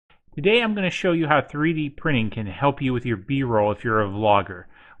Today I'm going to show you how 3D printing can help you with your B-roll if you're a vlogger.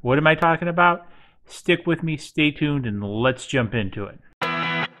 What am I talking about? Stick with me, stay tuned, and let's jump into it.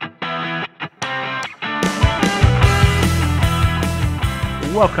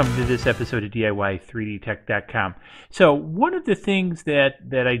 Welcome to this episode of DIY3DTech.com. So one of the things that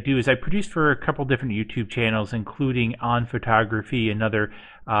I do is I produce for a couple different YouTube channels, including On Photography, another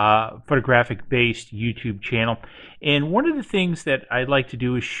photographic-based YouTube channel. And one of the things that I like to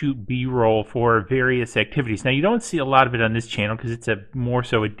do is shoot B-roll for various activities. Now, you don't see a lot of it on this channel because it's more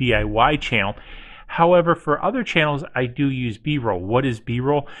so a DIY channel. However, for other channels, I do use B-roll. What is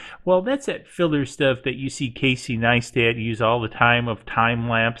B-roll? Well, that's that filler stuff that you see Casey Neistat use all the time of time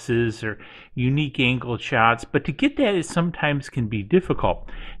lapses or unique angle shots. But to get that, it sometimes can be difficult.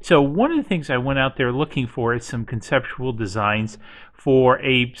 So one of the things I went out there looking for is some conceptual designs for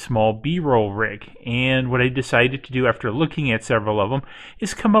a small B-roll rig. And what I decided to do after looking at several of them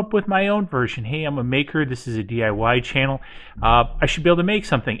is come up with my own version. Hey, I'm a maker. This is a DIY channel. I should be able to make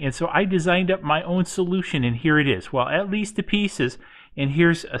something. And so I designed up my own solution, and here it is. Well, at least the pieces, and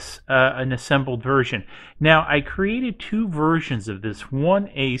here's an assembled version. Now, I created two versions of this, one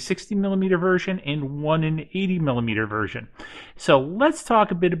a 60mm version and one an 80mm version. So let's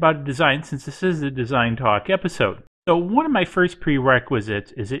talk a bit about design, since this is a design talk episode. So one of my first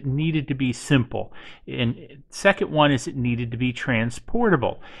prerequisites is it needed to be simple. And second one is it needed to be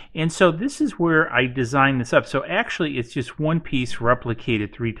transportable. And so this is where I designed this up. So actually it's just one piece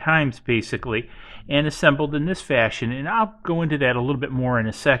replicated 3 times basically and assembled in this fashion. And I'll go into that a little bit more in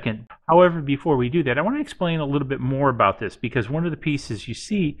a second. However, before we do that, I want to explain a little bit more about this, because one of the pieces you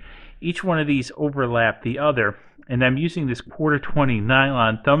see, each one of these overlap the other. And I'm using this 1/4-20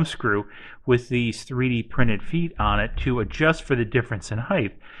 nylon thumb screw with these 3D printed feet on it to adjust for the difference in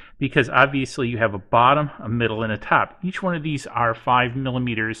height, because obviously you have a bottom, a middle, and a top. Each one of these are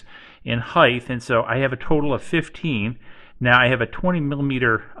 5mm in height, and so I have a total of 15. Now I have a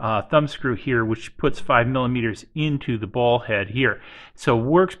 20mm thumb screw here, which puts 5mm into the ball head here. So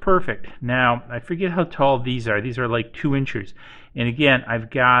works perfect. Now I forget how tall these are. These are like 2 inches. And again, I've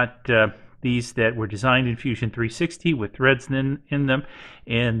got these that were designed in Fusion 360 with threads in them,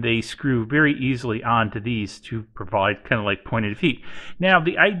 and they screw very easily onto these to provide kind of like pointed feet. Now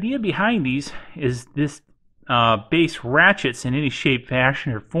the idea behind these is this base ratchets in any shape,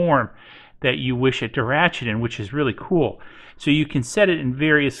 fashion, or form that you wish it to ratchet in, which is really cool. So you can set it in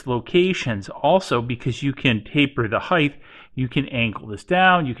various locations also, because you can taper the height. You can angle this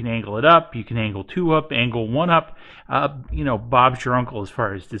down, you can angle it up, you can angle 2 up, angle 1 up. You know, Bob's your uncle as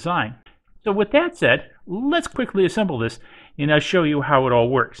far as design. So with that said, let's quickly assemble this and I'll show you how it all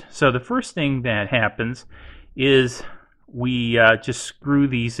works. So the first thing that happens is we just screw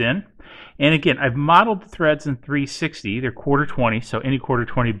these in. And again, I've modeled the threads in 360. They're 1/4-20, so any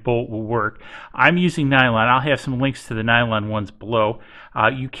 1/4-20 bolt will work. I'm using nylon. I'll have some links to the nylon ones below.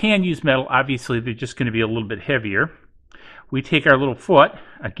 You can use metal. Obviously, they're just going to be a little bit heavier. We take our little foot,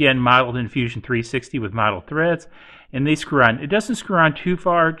 again modeled in Fusion 360 with modeled threads, and they screw on. It doesn't screw on too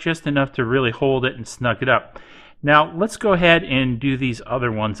far, just enough to really hold it and snug it up. Now let's go ahead and do these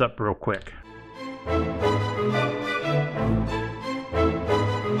other ones up real quick.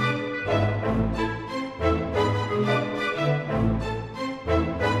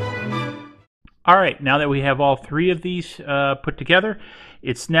 Alright, now that we have all 3 of these put together,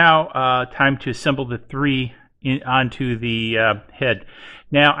 it's now time to assemble the 3 onto the head.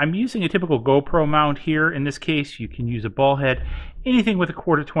 Now I'm using a typical GoPro mount here. In this case, you can use a ball head, anything with a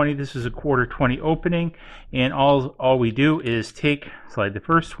 1/4-20. This is a 1/4-20 opening, and all we do is slide the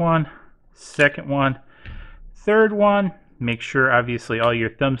first one, second one, third one. Make sure obviously all your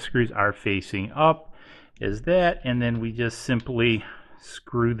thumb screws are facing up as that, and then we just simply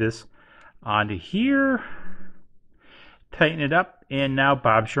screw this onto here, tighten it up, and now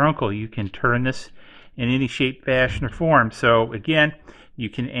Bob's your uncle. You can turn this in any shape, fashion, or form. So again, you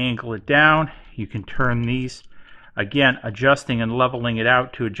can angle it down, you can turn these, again adjusting and leveling it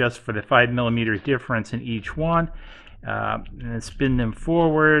out to adjust for the 5mm difference in each one, and then spin them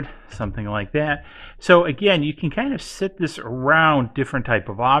forward, something like that. So again, you can kind of sit this around different type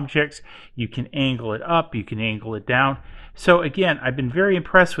of objects. You can angle it up, you can angle it down. So again, I've been very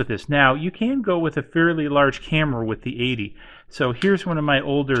impressed with this. Now you can go with a fairly large camera with the 80. So here's one of my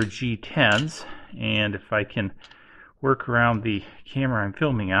older G10s, and if I can work around the camera I'm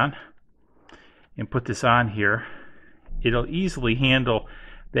filming on and put this on here, it'll easily handle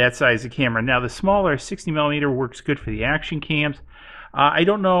that size of camera. Now the smaller 60mm works good for the action cams. I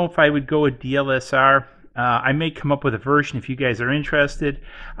don't know if I would go with DLSR. I may come up with a version if you guys are interested.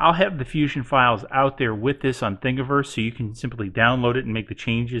 I'll have the Fusion files out there with this on Thingiverse, so you can simply download it and make the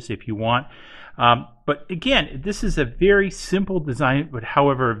changes if you want. But again, this is a very simple design, but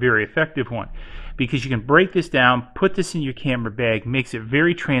however a very effective one, because you can break this down, put this in your camera bag, makes it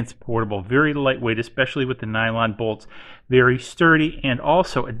very transportable, very lightweight, especially with the nylon bolts, very sturdy, and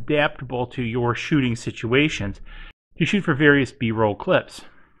also adaptable to your shooting situations to shoot for various B-roll clips.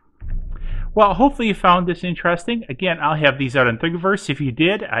 Well, hopefully you found this interesting. Again, I'll have these out on Thingiverse. If you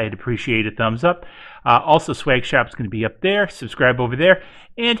did, I'd appreciate a thumbs up. Also, Swag Shop's going to be up there. Subscribe over there.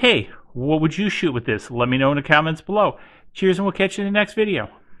 And hey, what would you shoot with this? Let me know in the comments below. Cheers, and we'll catch you in the next video.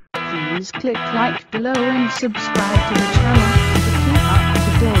 Please click like below and subscribe to the channel to keep up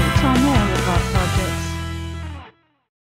to date on all